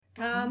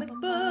Comic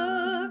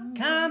book,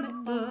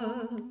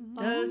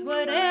 does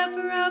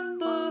whatever a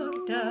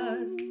book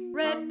does.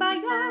 Read by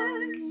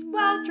us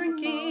while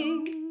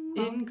drinking,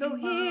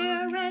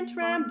 incoherent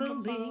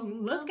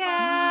rambling. Look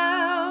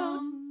out,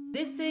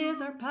 this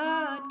is our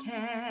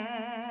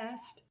podcast.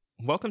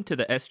 Welcome to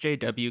the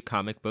SJW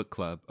Comic Book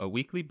Club, a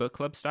weekly book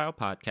club style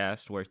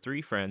podcast where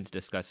three friends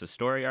discuss a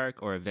story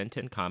arc or event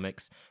in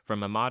comics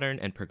from a modern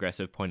and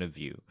progressive point of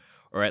view,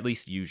 or at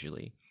least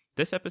usually.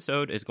 This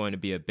episode is going to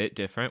be a bit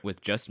different with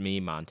just me,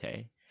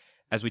 Monte.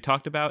 As we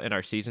talked about in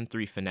our Season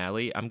 3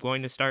 finale, I'm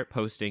going to start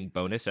posting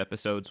bonus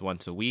episodes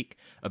once a week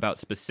about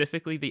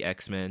specifically the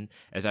X-Men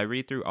as I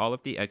read through all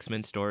of the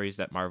X-Men stories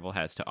that Marvel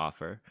has to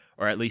offer,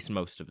 or at least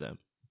most of them.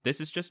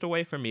 This is just a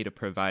way for me to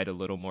provide a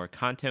little more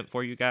content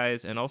for you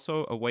guys, and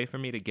also a way for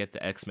me to get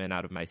the X-Men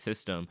out of my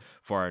system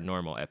for our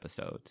normal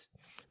episodes.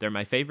 They're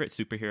my favorite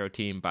superhero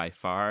team by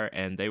far,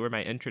 and they were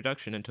my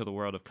introduction into the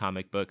world of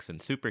comic books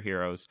and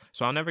superheroes,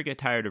 so I'll never get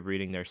tired of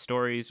reading their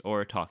stories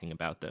or talking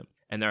about them.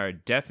 And there are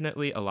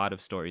definitely a lot of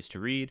stories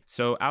to read,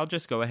 so I'll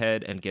just go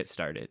ahead and get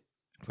started.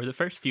 For the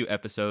first few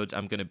episodes,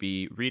 I'm going to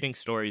be reading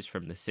stories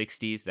from the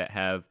 60s that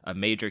have a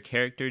major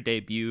character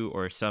debut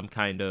or some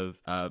kind of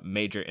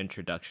major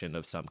introduction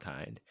of some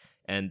kind.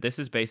 And this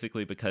is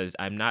basically because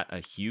I'm not a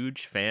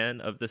huge fan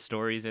of the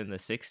stories in the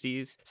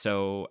 60s,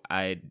 so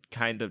I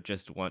kind of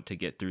just want to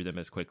get through them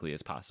as quickly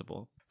as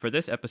possible. For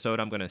this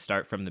episode, I'm going to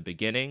start from the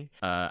beginning.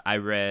 I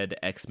read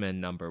X-Men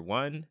number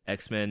 1,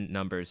 X-Men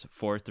numbers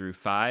 4 through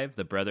 5,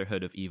 The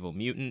Brotherhood of Evil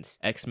Mutants,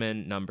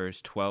 X-Men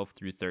numbers 12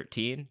 through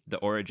 13, The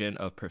Origin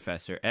of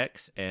Professor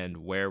X, and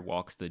Where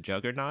Walks the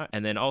Juggernaut,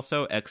 and then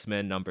also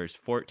X-Men numbers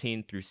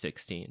 14 through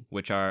 16,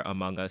 which are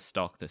Among Us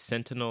Stalk the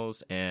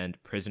Sentinels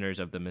and Prisoners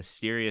of the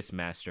Mysterious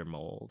Master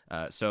Mold.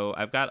 So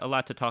I've got a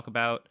lot to talk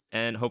about,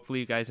 and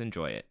hopefully you guys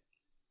enjoy it.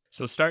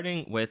 So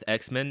starting with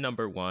X-Men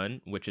number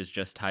 1, which is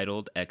just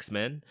titled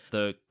X-Men,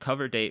 the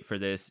cover date for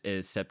this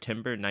is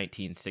September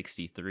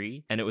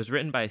 1963, and it was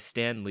written by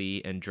Stan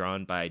Lee and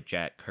drawn by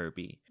Jack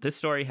Kirby. This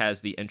story has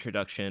the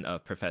introduction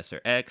of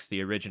Professor X,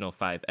 the original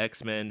 5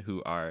 X-Men,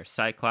 who are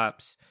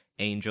Cyclops,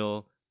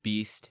 Angel,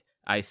 Beast,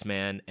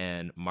 Iceman,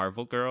 and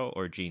Marvel Girl,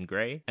 or Jean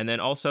Grey, and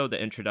then also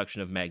the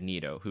introduction of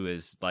Magneto, who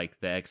is like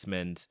the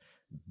X-Men's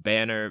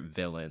banner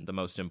villain, the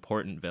most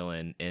important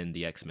villain in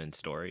the X-Men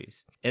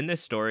stories. In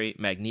this story,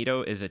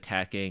 Magneto is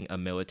attacking a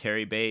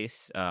military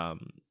base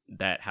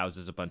that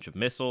houses a bunch of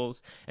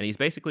missiles, and he's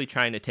basically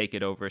trying to take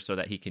it over so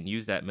that he can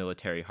use that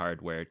military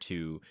hardware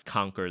to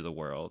conquer the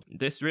world.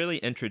 This really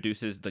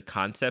introduces the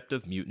concept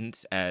of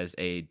mutants as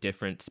a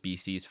different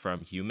species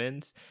from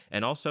humans,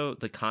 and also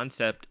the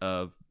concept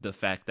of the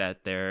fact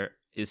that there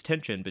is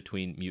tension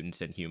between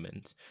mutants and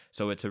humans.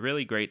 So it's a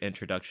really great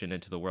introduction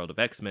into the world of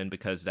X-Men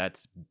because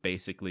that's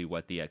basically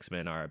what the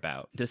X-Men are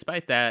about.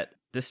 Despite that,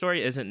 the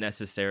story isn't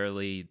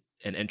necessarily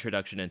an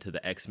introduction into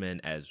the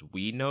X-Men as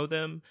we know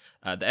them.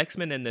 The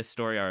X-Men in this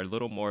story are a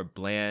little more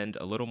bland,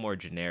 a little more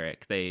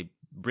generic. They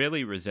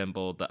really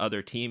resemble the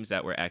other teams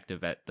that were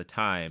active at the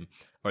time,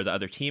 or the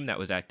other team that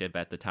was active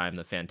at the time,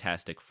 the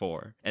Fantastic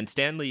Four. And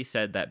Stan Lee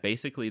said that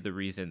basically the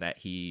reason that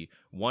he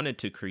wanted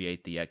to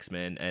create the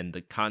X-Men and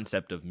the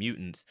concept of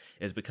mutants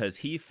is because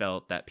he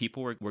felt that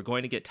people were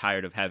going to get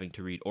tired of having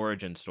to read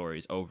origin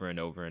stories over and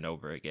over and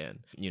over again.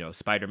 You know,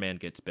 Spider-Man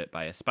gets bit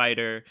by a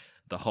spider,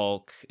 the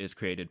Hulk is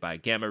created by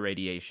gamma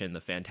radiation,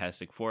 the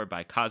Fantastic Four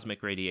by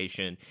cosmic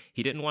radiation.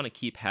 He didn't want to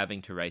keep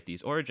having to write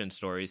these origin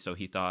stories, so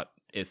he thought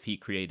if he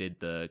created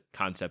the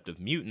concept of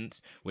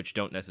mutants, which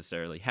don't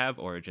necessarily have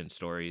origin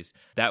stories,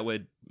 that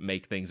would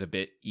make things a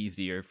bit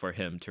easier for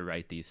him to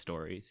write these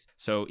stories.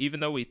 So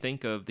even though we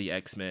think of the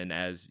X-Men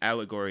as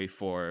allegory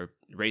for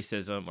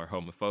racism or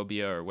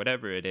homophobia or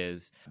whatever it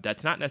is,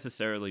 that's not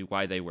necessarily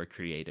why they were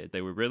created.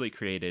 They were really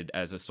created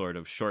as a sort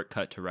of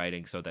shortcut to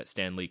writing so that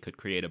Stan Lee could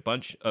create a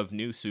bunch of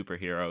new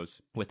superheroes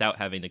without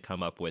having to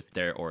come up with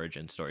their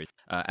origin stories.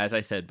 As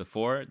I said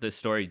before, this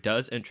story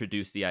does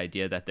introduce the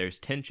idea that there's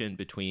tension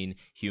between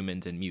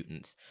humans and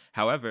mutants.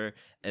 However,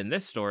 in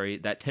this story,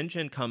 that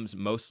tension comes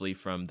mostly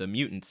from the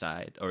mutant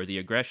side, or the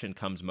aggression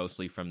comes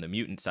mostly from the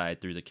mutant side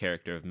through the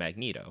character of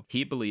Magneto.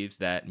 He believes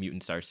that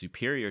mutants are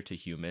superior to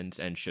humans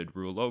and should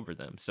rule over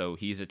them, so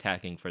he's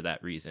attacking for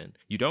that reason.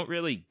 You don't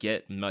really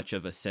get much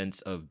of a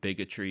sense of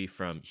bigotry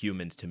from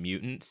humans to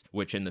mutants,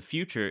 which in the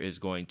future is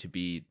going to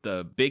be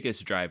the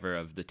biggest driver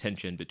of the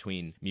tension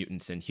between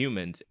mutants and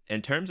humans.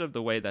 In terms of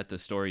the way that the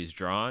story's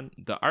drawn,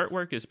 the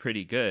artwork is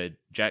pretty good.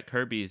 Jack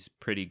Kirby's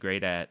pretty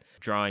great at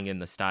drawing in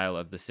the style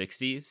of the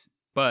 60s.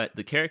 But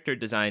the character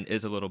design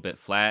is a little bit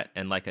flat,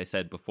 and like I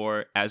said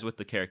before, as with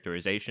the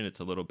characterization, it's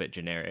a little bit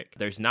generic.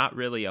 There's not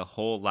really a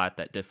whole lot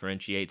that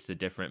differentiates the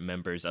different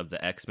members of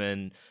the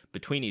X-Men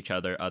between each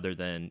other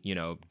than, you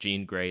know,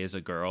 Jean Grey is a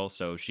girl,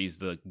 so she's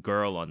the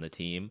girl on the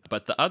team.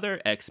 But the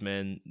other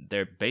X-Men,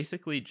 they're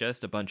basically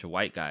just a bunch of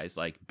white guys.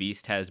 Like,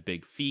 Beast has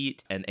big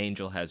feet, and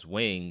Angel has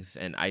wings,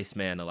 and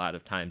Iceman a lot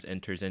of times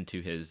enters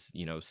into his,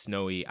 you know,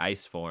 snowy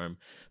ice form.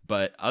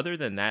 But other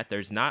than that,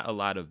 there's not a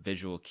lot of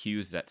visual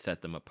cues that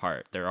set them apart.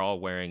 apart. They're all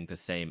wearing the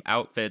same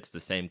outfits, the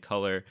same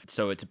color.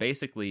 So it's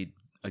basically,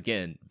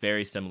 again,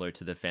 very similar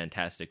to the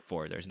Fantastic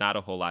Four. There's not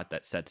a whole lot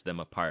that sets them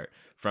apart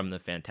from the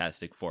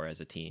Fantastic Four as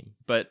a team.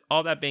 But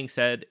all that being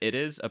said, it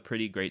is a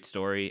pretty great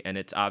story, and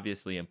it's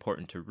obviously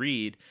important to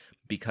read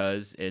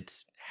because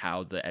it's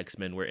how the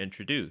X-Men were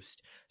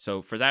introduced.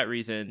 So for that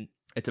reason,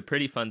 it's a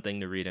pretty fun thing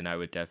to read, and I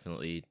would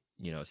definitely,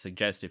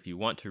 suggest if you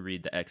want to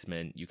read the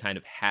X-Men, you kind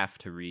of have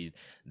to read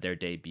their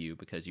debut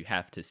because you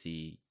have to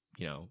see,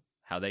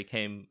 how they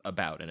came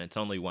about, and it's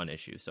only one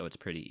issue, so it's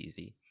pretty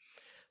easy.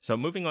 So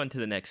moving on to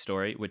the next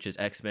story, which is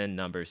X-Men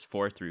numbers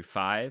 4 through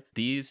 5.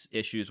 These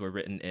issues were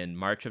written in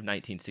March of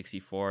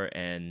 1964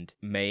 and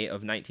May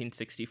of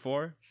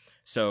 1964.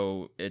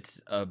 So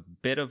it's a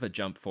bit of a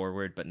jump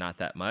forward, but not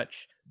that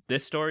much.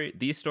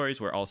 These stories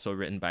were also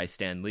written by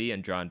Stan Lee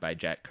and drawn by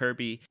Jack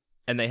Kirby.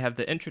 And they have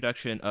the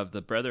introduction of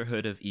the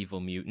Brotherhood of Evil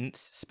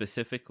Mutants,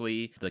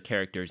 specifically the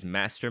characters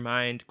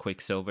Mastermind,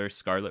 Quicksilver,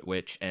 Scarlet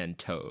Witch, and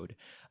Toad.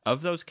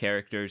 Of those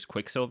characters,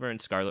 Quicksilver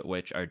and Scarlet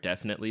Witch are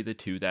definitely the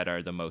two that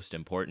are the most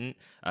important.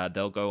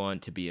 They'll go on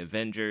to be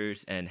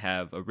Avengers and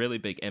have a really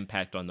big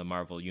impact on the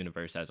Marvel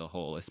Universe as a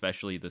whole,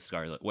 especially the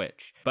Scarlet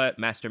Witch. But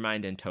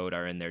Mastermind and Toad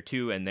are in there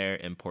too, and they're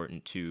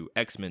important to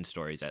X-Men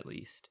stories at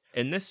least.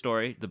 In this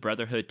story, the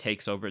Brotherhood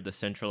takes over the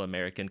Central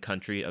American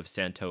country of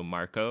Santo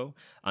Marco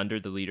under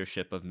the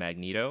leadership of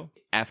Magneto.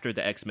 After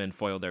the X-Men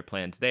foil their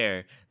plans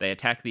there, they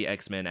attack the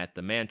X-Men at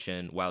the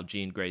mansion while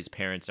Jean Grey's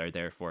parents are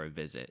there for a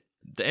visit.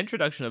 The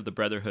introduction of the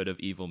Brotherhood of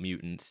Evil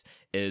Mutants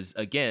is,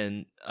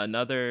 again,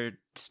 another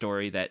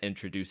story that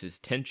introduces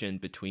tension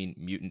between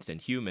mutants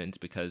and humans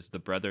because the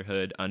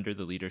Brotherhood, under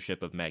the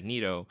leadership of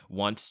Magneto,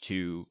 wants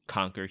to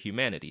conquer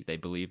humanity. They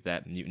believe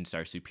that mutants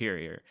are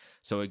superior.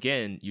 So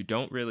again, you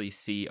don't really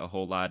see a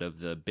whole lot of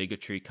the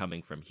bigotry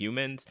coming from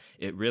humans.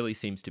 It really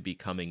seems to be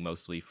coming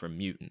mostly from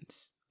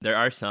mutants. There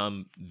are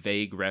some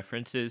vague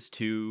references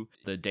to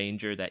the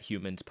danger that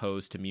humans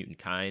pose to mutant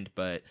kind,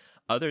 but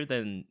other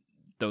than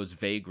those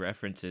vague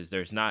references,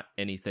 there's not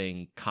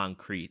anything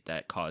concrete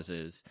that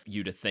causes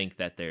you to think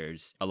that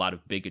there's a lot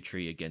of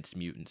bigotry against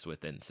mutants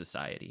within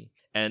society.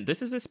 And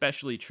this is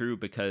especially true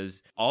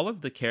because all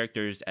of the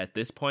characters at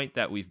this point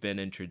that we've been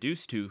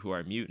introduced to who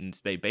are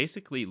mutants, they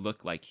basically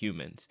look like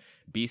humans.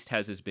 Beast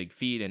has his big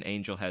feet and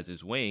Angel has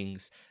his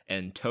wings,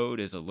 and Toad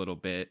is a little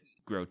bit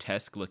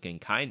grotesque looking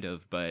kind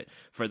of, but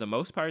for the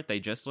most part they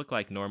just look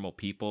like normal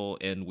people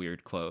in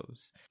weird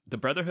clothes. The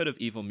Brotherhood of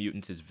Evil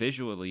Mutants is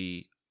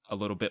visually a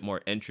little bit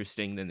more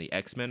interesting than the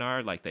X-Men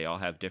are. Like, they all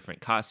have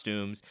different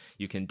costumes.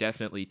 You can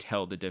definitely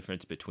tell the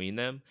difference between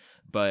them,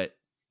 but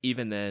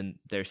even then,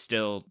 they're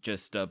still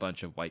just a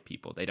bunch of white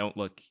people. They don't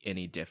look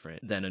any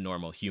different than a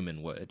normal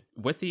human would.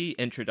 With the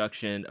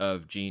introduction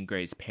of Jean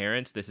Grey's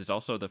parents, this is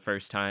also the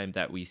first time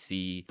that we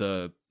see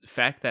the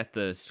fact that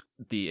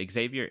the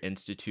Xavier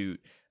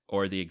Institute,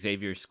 or the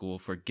Xavier School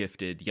for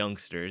Gifted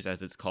Youngsters,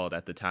 as it's called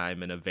at the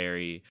time in a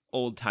very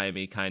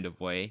old-timey kind of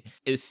way,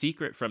 is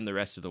secret from the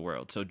rest of the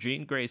world. So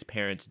Jean Grey's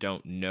parents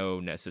don't know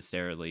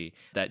necessarily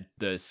that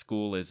the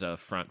school is a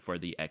front for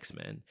the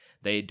X-Men.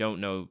 They don't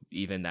know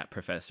even that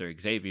Professor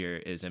Xavier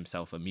is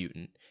himself a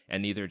mutant,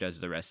 and neither does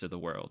the rest of the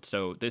world.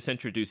 So this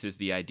introduces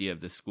the idea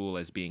of the school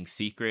as being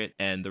secret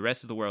and the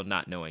rest of the world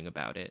not knowing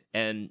about it.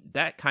 And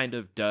that kind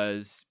of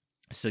does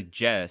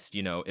suggest,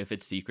 if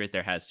it's secret,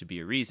 there has to be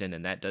a reason,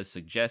 and that does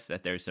suggest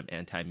that there's some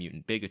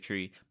anti-mutant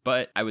bigotry.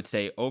 But I would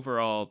say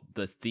overall,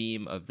 the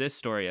theme of this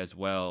story as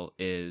well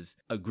is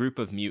a group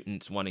of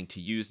mutants wanting to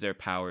use their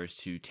powers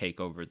to take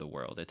over the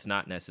world. It's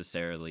not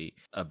necessarily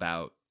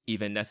about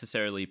even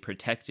necessarily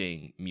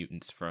protecting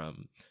mutants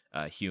from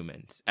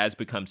humans, as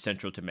becomes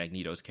central to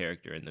Magneto's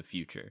character in the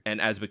future,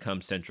 and as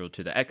becomes central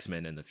to the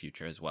X-Men in the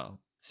future as well.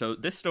 So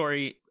this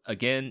story,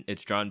 again,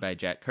 it's drawn by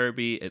Jack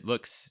Kirby. It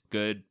looks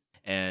good,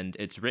 and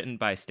it's written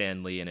by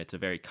Stan Lee, and it's a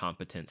very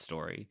competent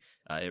story.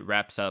 It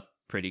wraps up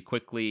pretty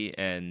quickly,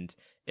 and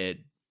it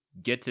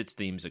gets its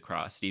themes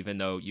across, even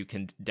though you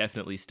can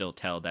definitely still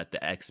tell that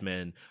the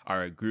X-Men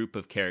are a group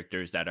of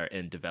characters that are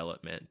in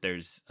development.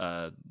 There's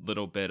a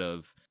little bit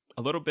of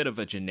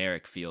a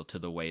generic feel to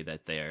the way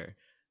that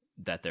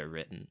they're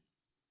written.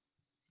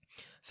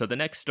 So the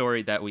next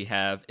story that we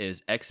have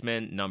is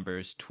X-Men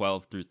numbers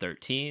 12 through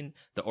 13,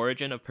 The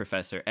Origin of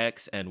Professor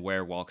X and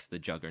Where Walks the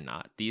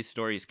Juggernaut. These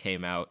stories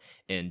came out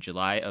in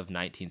July of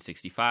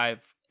 1965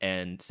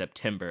 and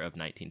September of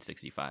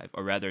 1965,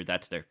 or rather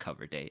that's their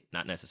cover date,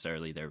 not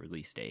necessarily their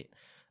release date,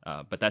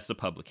 but that's the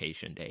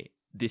publication date.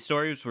 The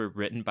stories were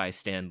written by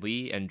Stan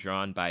Lee and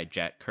drawn by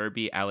Jack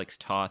Kirby, Alex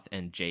Toth,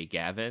 and Jay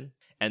Gavin.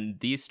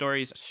 And these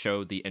stories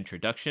show the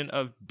introduction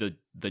of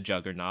the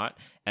Juggernaut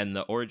and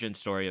the origin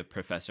story of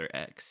Professor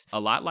X.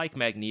 A lot like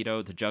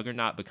Magneto, the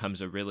Juggernaut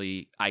becomes a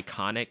really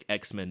iconic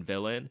X-Men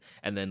villain,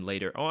 and then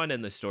later on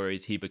in the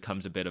stories, he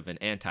becomes a bit of an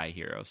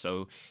anti-hero.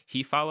 So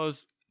he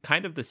follows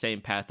kind of the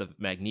same path of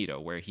Magneto,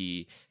 where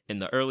he in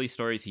the early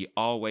stories, he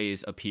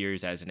always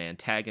appears as an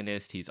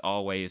antagonist. He's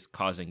always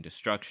causing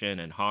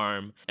destruction and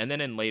harm. And then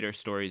in later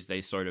stories,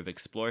 they sort of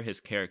explore his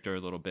character a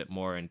little bit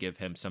more and give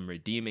him some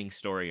redeeming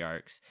story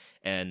arcs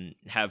and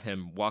have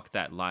him walk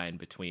that line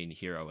between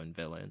hero and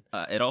villain.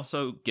 It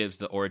also gives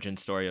the origin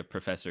story of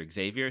Professor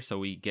Xavier, so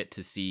we get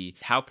to see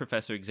how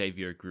Professor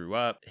Xavier grew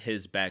up,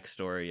 his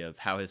backstory of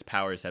how his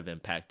powers have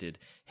impacted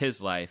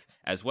his life,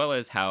 as well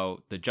as how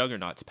the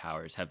Juggernaut's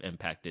powers have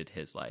impacted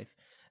his life.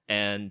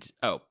 And,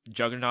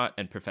 Juggernaut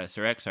and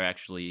Professor X are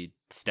actually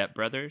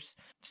stepbrothers.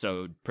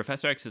 So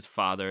Professor X's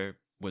father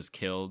was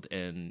killed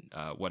in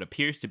what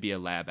appears to be a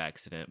lab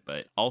accident,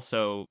 but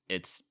also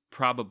it's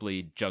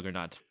probably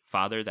Juggernaut's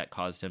father that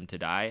caused him to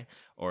die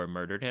or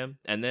murdered him.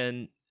 And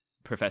then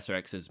Professor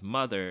X's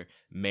mother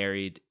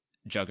married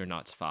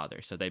Juggernaut's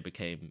father, so they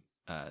became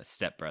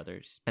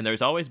stepbrothers. And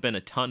there's always been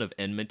a ton of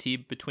enmity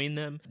between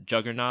them.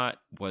 Juggernaut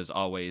was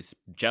always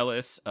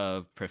jealous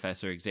of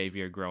Professor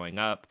Xavier growing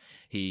up.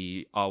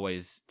 He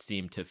always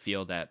seemed to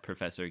feel that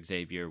Professor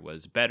Xavier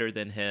was better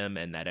than him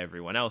and that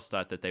everyone else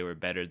thought that they were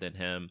better than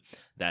him,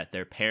 that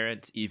their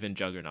parents, even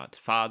Juggernaut's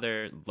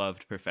father,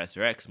 loved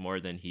Professor X more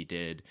than he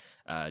did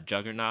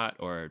Juggernaut,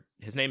 or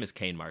his name is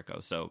Kane Marco,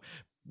 so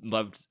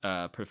loved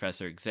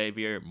Professor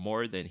Xavier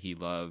more than he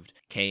loved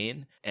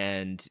Kane,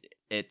 and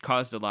it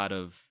caused a lot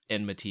of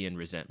enmity and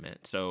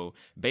resentment. So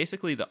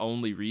basically the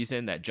only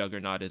reason that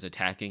Juggernaut is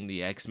attacking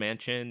the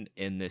X-Mansion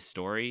in this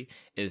story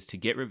is to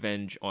get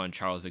revenge on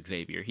Charles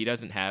Xavier. He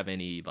doesn't have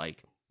any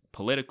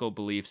political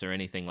beliefs or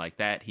anything like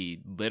that.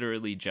 He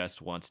literally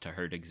just wants to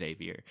hurt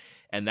Xavier.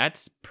 And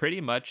that's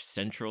pretty much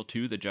central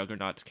to the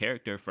Juggernaut's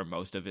character for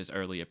most of his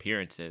early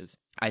appearances.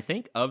 I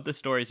think of the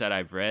stories that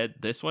I've read,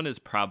 this one is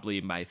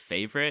probably my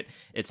favorite.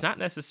 It's not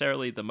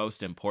necessarily the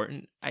most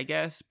important, I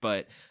guess,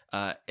 but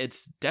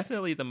it's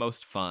definitely the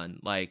most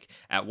fun.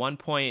 At one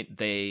point,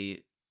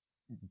 they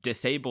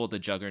disable the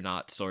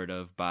Juggernaut sort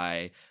of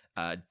by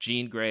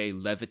Jean Grey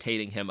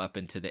levitating him up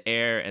into the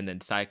air, and then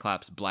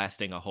Cyclops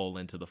blasting a hole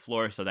into the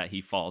floor so that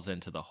he falls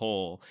into the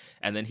hole.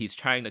 And then he's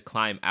trying to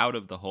climb out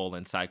of the hole,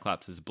 and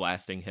Cyclops is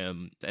blasting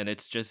him. And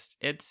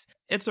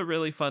it's a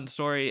really fun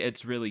story.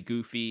 It's really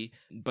goofy,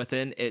 but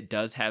then it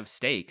does have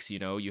stakes.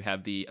 You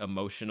have the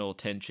emotional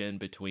tension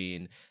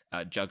between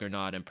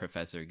Juggernaut and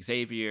Professor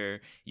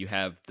Xavier. You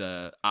have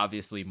the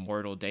obviously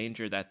mortal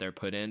danger that they're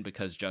put in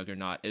because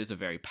Juggernaut is a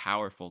very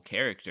powerful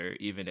character,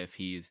 even if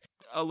he's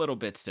a little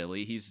bit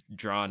silly. He's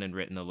drawn and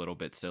written a little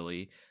bit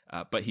silly,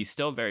 but he's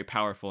still very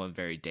powerful and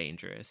very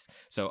dangerous.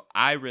 So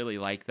I really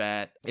like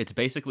that. It's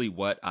basically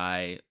what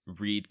I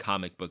read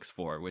comic books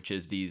for, which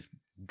is these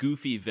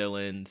goofy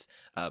villains,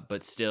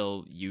 but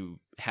still you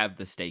have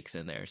the stakes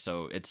in there.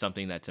 So it's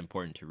something that's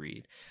important to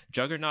read.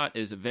 Juggernaut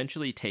is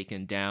eventually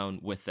taken down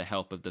with the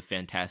help of the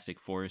Fantastic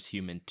Four's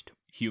Human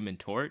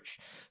Torch.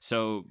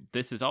 So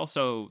this is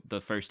also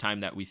the first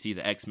time that we see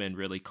the X-Men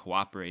really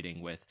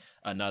cooperating with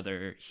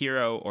another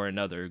hero or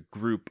another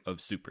group of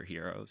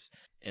superheroes.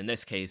 In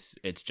this case,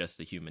 it's just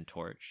the Human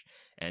Torch.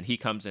 And he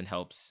comes and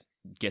helps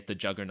get the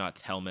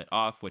Juggernaut's helmet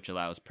off, which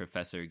allows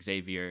Professor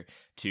Xavier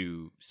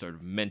to sort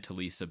of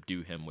mentally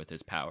subdue him with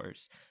his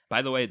powers.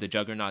 By the way, the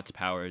Juggernaut's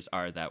powers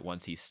are that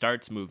once he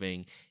starts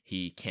moving,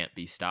 he can't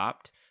be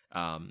stopped.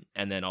 And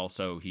then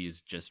also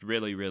he's just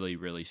really, really,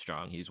 really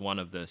strong. He's one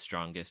of the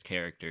strongest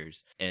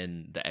characters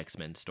in the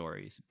X-Men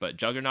stories. But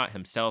Juggernaut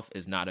himself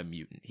is not a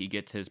mutant. He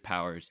gets his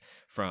powers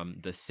from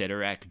the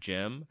Sidorak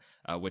gem,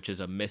 which is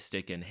a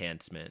mystic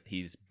enhancement.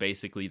 He's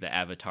basically the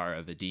avatar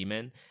of a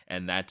demon,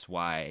 and that's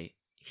why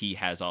he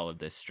has all of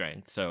this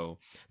strength. So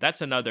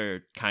that's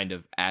another kind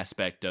of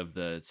aspect of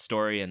the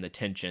story and the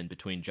tension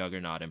between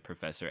Juggernaut and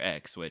Professor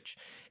X, which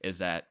is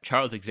that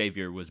Charles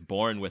Xavier was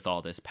born with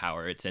all this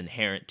power. It's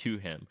inherent to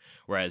him,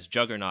 whereas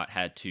Juggernaut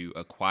had to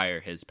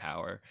acquire his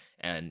power,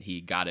 and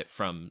he got it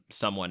from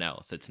someone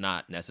else. It's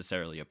not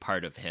necessarily a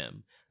part of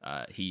him.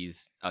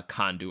 He's a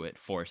conduit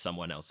for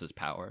someone else's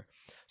power.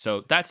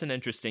 So that's an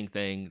interesting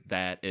thing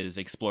that is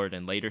explored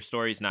in later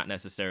stories, not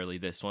necessarily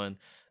this one.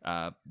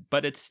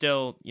 But it's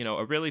still,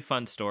 a really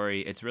fun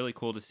story. It's really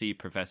cool to see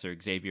Professor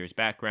Xavier's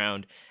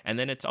background. And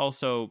then it's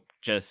also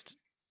just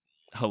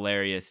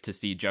hilarious to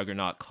see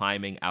Juggernaut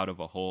climbing out of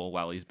a hole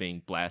while he's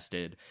being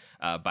blasted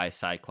by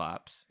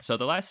Cyclops. So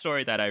the last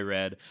story that I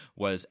read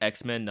was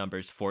X-Men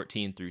numbers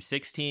 14 through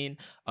 16.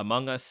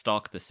 Among Us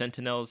Stalk the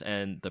Sentinels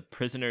and The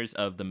Prisoners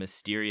of the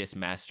Mysterious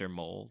Master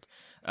Mold.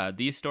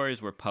 These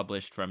stories were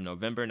published from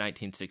November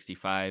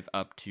 1965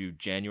 up to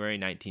January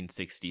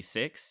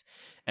 1966,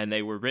 and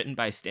they were written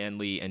by Stan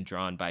Lee and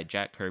drawn by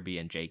Jack Kirby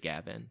and Jay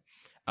Gavin.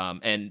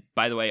 And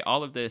by the way,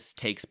 all of this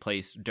takes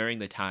place during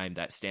the time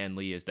that Stan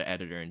Lee is the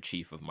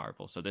editor-in-chief of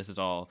Marvel. So this is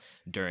all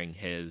during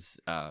his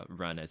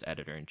run as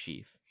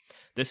editor-in-chief.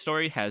 This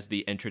story has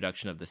the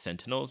introduction of the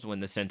Sentinels when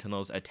the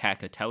Sentinels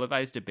attack a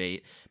televised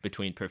debate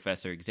between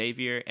Professor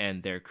Xavier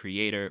and their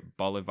creator,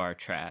 Bolivar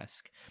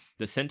Trask.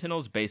 The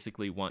Sentinels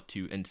basically want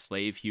to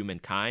enslave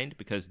humankind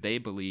because they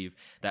believe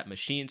that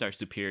machines are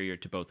superior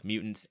to both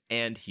mutants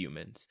and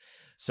humans.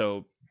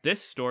 So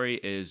this story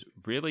is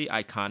really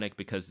iconic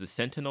because the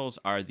Sentinels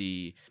are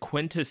the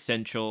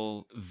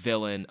quintessential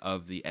villain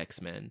of the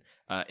X-Men.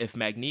 If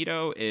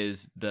Magneto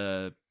is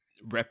the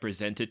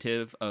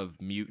representative of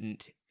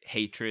mutant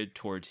hatred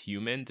towards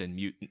humans and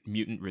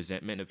mutant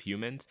resentment of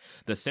humans,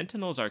 the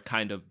Sentinels are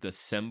kind of the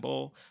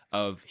symbol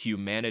of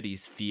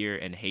humanity's fear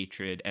and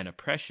hatred and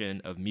oppression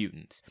of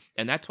mutants.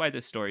 And that's why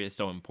this story is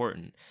so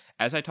important.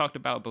 As I talked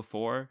about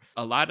before,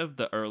 a lot of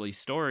the early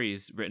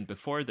stories written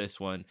before this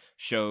one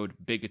showed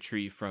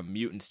bigotry from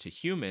mutants to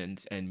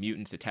humans and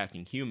mutants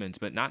attacking humans,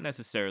 but not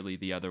necessarily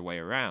the other way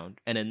around.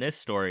 And in this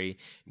story,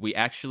 we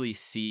actually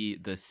see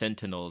the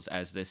Sentinels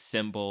as this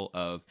symbol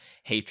of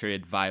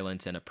hatred,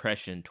 violence, and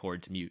oppression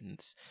towards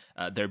mutants.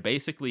 They're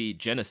basically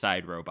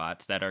genocide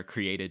robots that are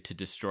created to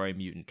destroy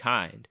mutant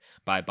kind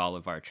by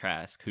Bolivar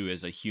Trask, who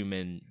is a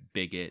human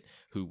bigot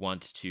who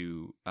wants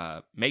to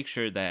make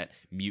sure that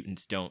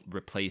mutants don't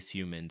replace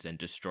humans and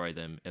destroy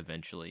them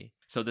eventually.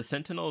 So the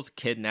Sentinels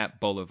kidnap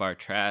Bolivar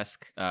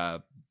Trask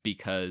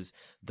because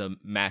the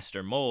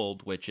Master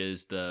Mold, which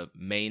is the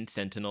main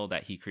Sentinel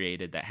that he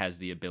created that has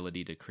the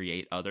ability to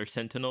create other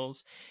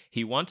Sentinels,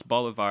 he wants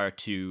Bolivar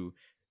to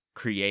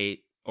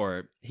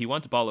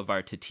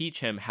teach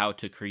him how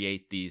to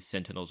create these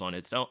Sentinels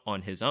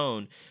on his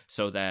own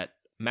so that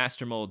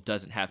Master Mold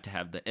doesn't have to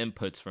have the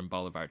inputs from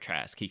Bolivar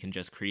Trask. He can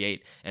just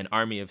create an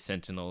army of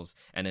Sentinels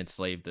and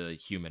enslave the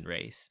human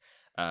race.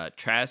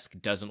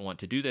 Trask doesn't want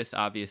to do this,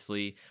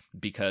 obviously,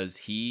 because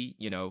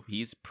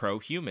he's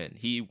pro-human.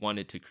 He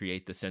wanted to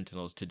create the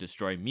Sentinels to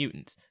destroy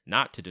mutants,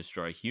 not to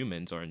destroy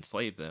humans or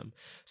enslave them.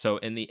 So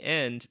in the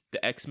end,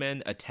 the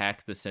X-Men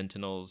attack the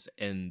Sentinels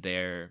in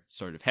their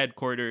sort of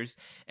headquarters,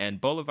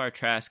 and Bolivar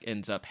Trask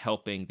ends up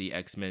helping the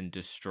X-Men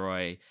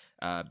destroy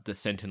the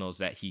Sentinels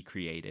that he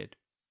created.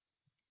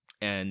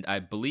 And I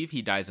believe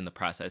he dies in the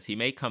process. He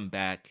may come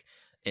back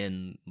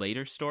in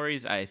later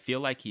stories. I feel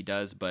like he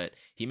does, but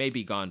he may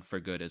be gone for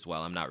good as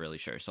well. I'm not really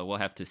sure. So we'll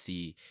have to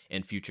see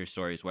in future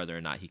stories whether or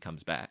not he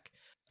comes back.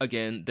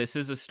 Again, this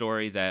is a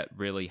story that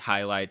really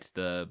highlights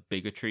the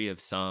bigotry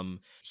of some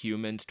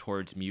humans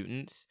towards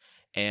mutants.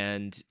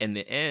 And in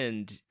the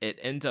end, it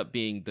ends up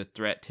being the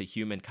threat to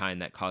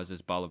humankind that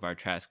causes Bolivar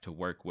Trask to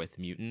work with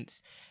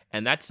mutants.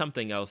 And that's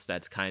something else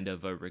that's kind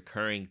of a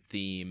recurring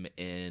theme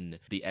in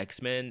the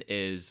X-Men,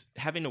 is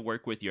having to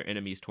work with your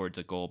enemies towards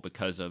a goal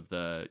because of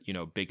the,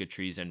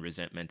 bigotries and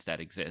resentments that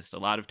exist. A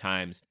lot of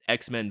times,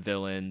 X-Men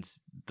villains,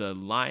 the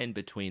line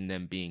between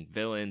them being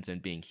villains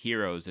and being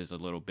heroes is a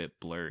little bit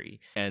blurry.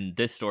 And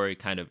this story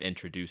kind of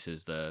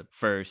introduces the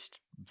first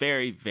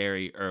very,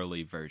 very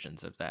early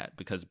versions of that,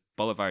 because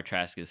Bolivar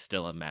Trask is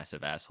still a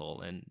massive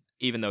asshole. And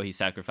even though he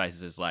sacrifices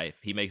his life,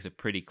 he makes it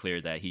pretty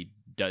clear that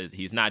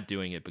he's not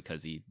doing it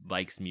because he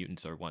likes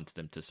mutants or wants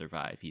them to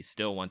survive. He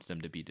still wants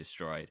them to be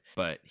destroyed,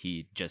 but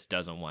he just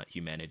doesn't want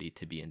humanity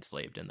to be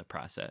enslaved in the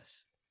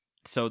process.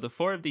 So the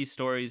 4 of these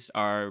stories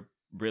are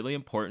really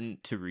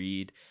important to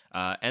read,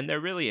 and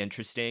they're really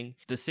interesting.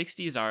 The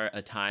 60s are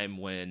a time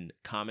when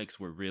comics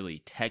were really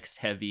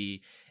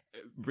text-heavy,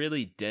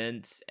 really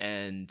dense,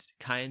 and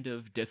kind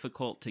of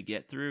difficult to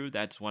get through.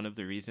 That's one of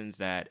the reasons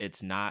that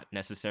it's not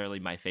necessarily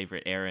my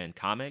favorite era in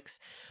comics.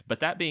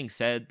 But that being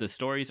said, the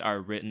stories are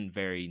written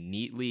very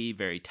neatly,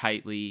 very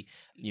tightly.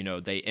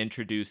 They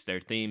introduce their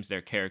themes,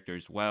 their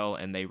characters well,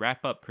 and they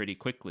wrap up pretty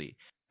quickly.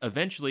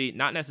 Eventually,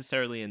 not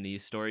necessarily in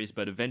these stories,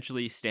 but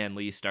eventually Stan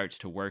Lee starts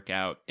to work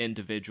out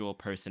individual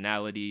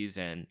personalities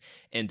and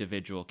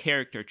individual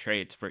character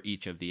traits for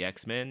each of the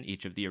X-Men,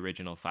 each of the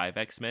original 5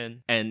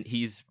 X-Men. And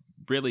he's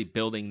really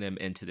building them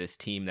into this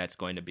team that's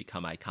going to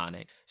become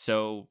iconic.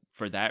 So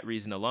for that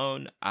reason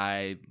alone,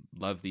 I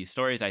love these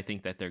stories. I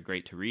think that they're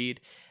great to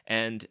read.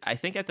 And I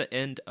think at the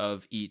end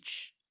of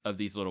each of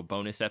these little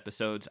bonus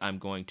episodes, I'm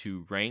going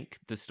to rank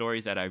the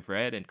stories that I've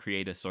read and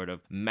create a sort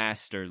of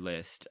master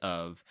list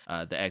of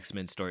the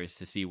X-Men stories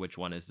to see which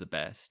one is the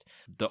best.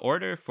 The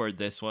order for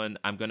this one,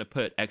 I'm going to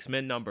put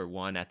X-Men number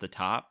 1 at the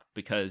top,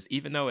 because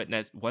even though it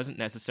wasn't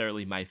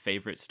necessarily my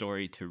favorite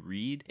story to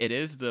read, it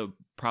is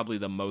probably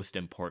the most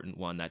important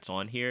one that's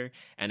on here.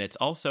 And it's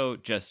also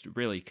just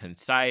really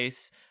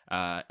concise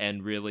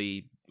and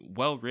really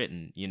well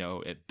written.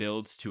 It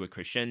builds to a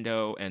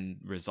crescendo and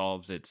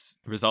resolves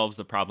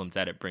the problems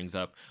that it brings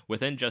up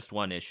within just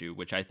one issue,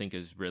 which I think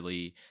is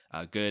really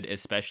good,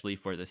 especially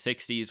for the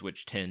 60s,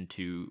 which tend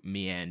to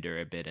meander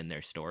a bit in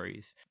their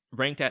stories.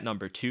 Ranked at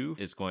number 2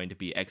 is going to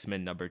be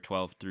X-Men number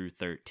 12 through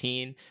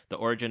 13, The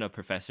Origin of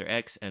Professor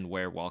X and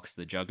Where Walks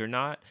the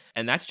Juggernaut.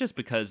 And that's just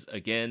because,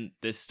 again,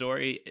 these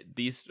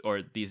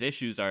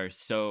issues are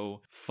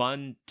so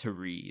fun to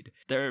read.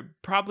 They're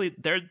probably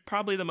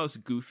the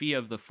most goofy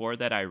of the 4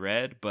 that I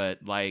read, but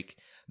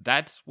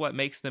that's what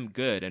makes them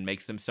good and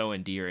makes them so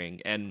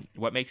endearing, and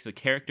what makes the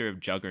character of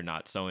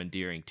Juggernaut so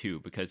endearing too,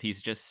 because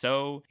he's just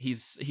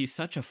he's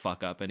such a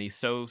fuck up, and he's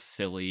so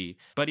silly,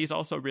 but he's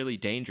also really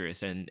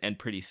dangerous and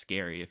pretty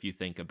scary if you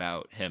think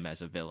about him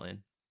as a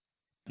villain.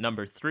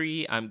 Number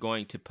 3, I'm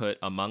going to put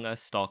Among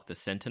Us Stalk the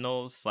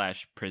Sentinels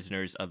 /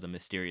 Prisoners of the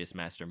Mysterious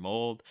Master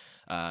Mold,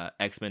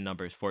 X-Men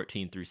numbers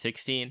 14 through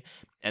 16.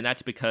 And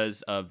that's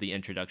because of the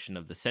introduction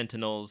of the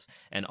Sentinels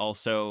and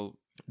also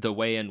the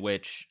way in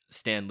which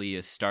Stan Lee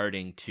is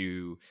starting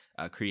to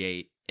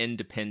create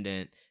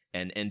independent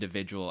and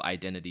individual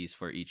identities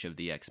for each of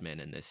the X-Men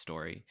in this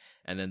story.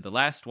 And then the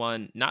last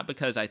one, not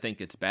because I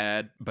think it's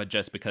bad, but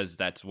just because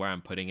that's where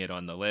I'm putting it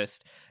on the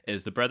list,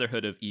 is the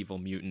Brotherhood of Evil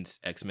Mutants,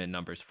 X-Men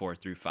numbers 4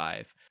 through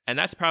 5. And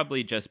that's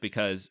probably just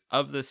because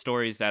of the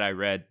stories that I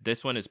read,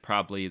 this one is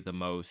probably the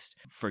most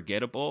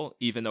forgettable,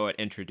 even though it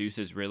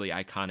introduces really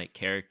iconic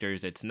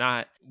characters. It's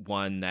not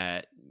one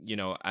that,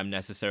 I'm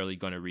necessarily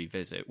going to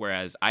revisit.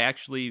 Whereas I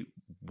actually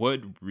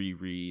would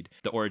reread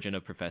The Origin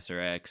of Professor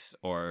X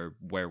or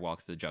Where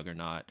Walks the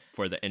Juggernaut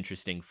for the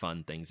interesting,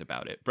 fun things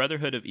about it.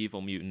 Brotherhood of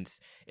Evil Mutants,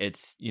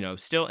 it's,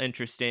 still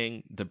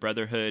interesting. The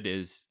Brotherhood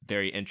is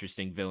very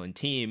interesting villain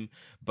team,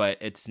 but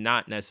it's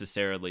not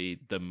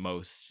necessarily the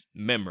most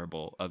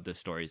memorable of the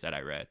stories that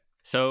I read.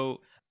 So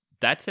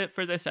that's it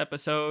for this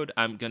episode.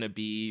 I'm going to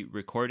be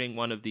recording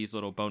one of these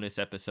little bonus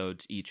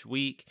episodes each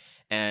week,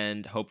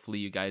 and hopefully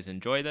you guys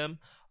enjoy them.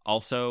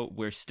 Also,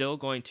 we're still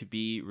going to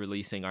be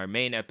releasing our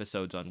main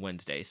episodes on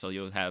Wednesday, so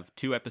you'll have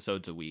 2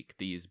 episodes a week,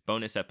 these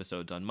bonus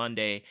episodes on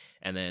Monday,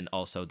 and then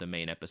also the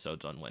main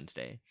episodes on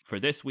Wednesday. For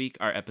this week,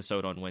 our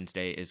episode on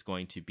Wednesday is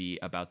going to be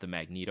about the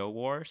Magneto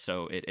War,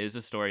 so it is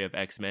a story of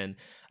X-Men,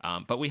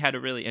 but we had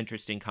a really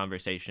interesting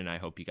conversation. I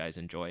hope you guys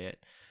enjoy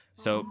it.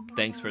 So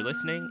thanks for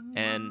listening,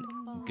 and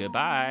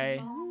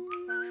goodbye.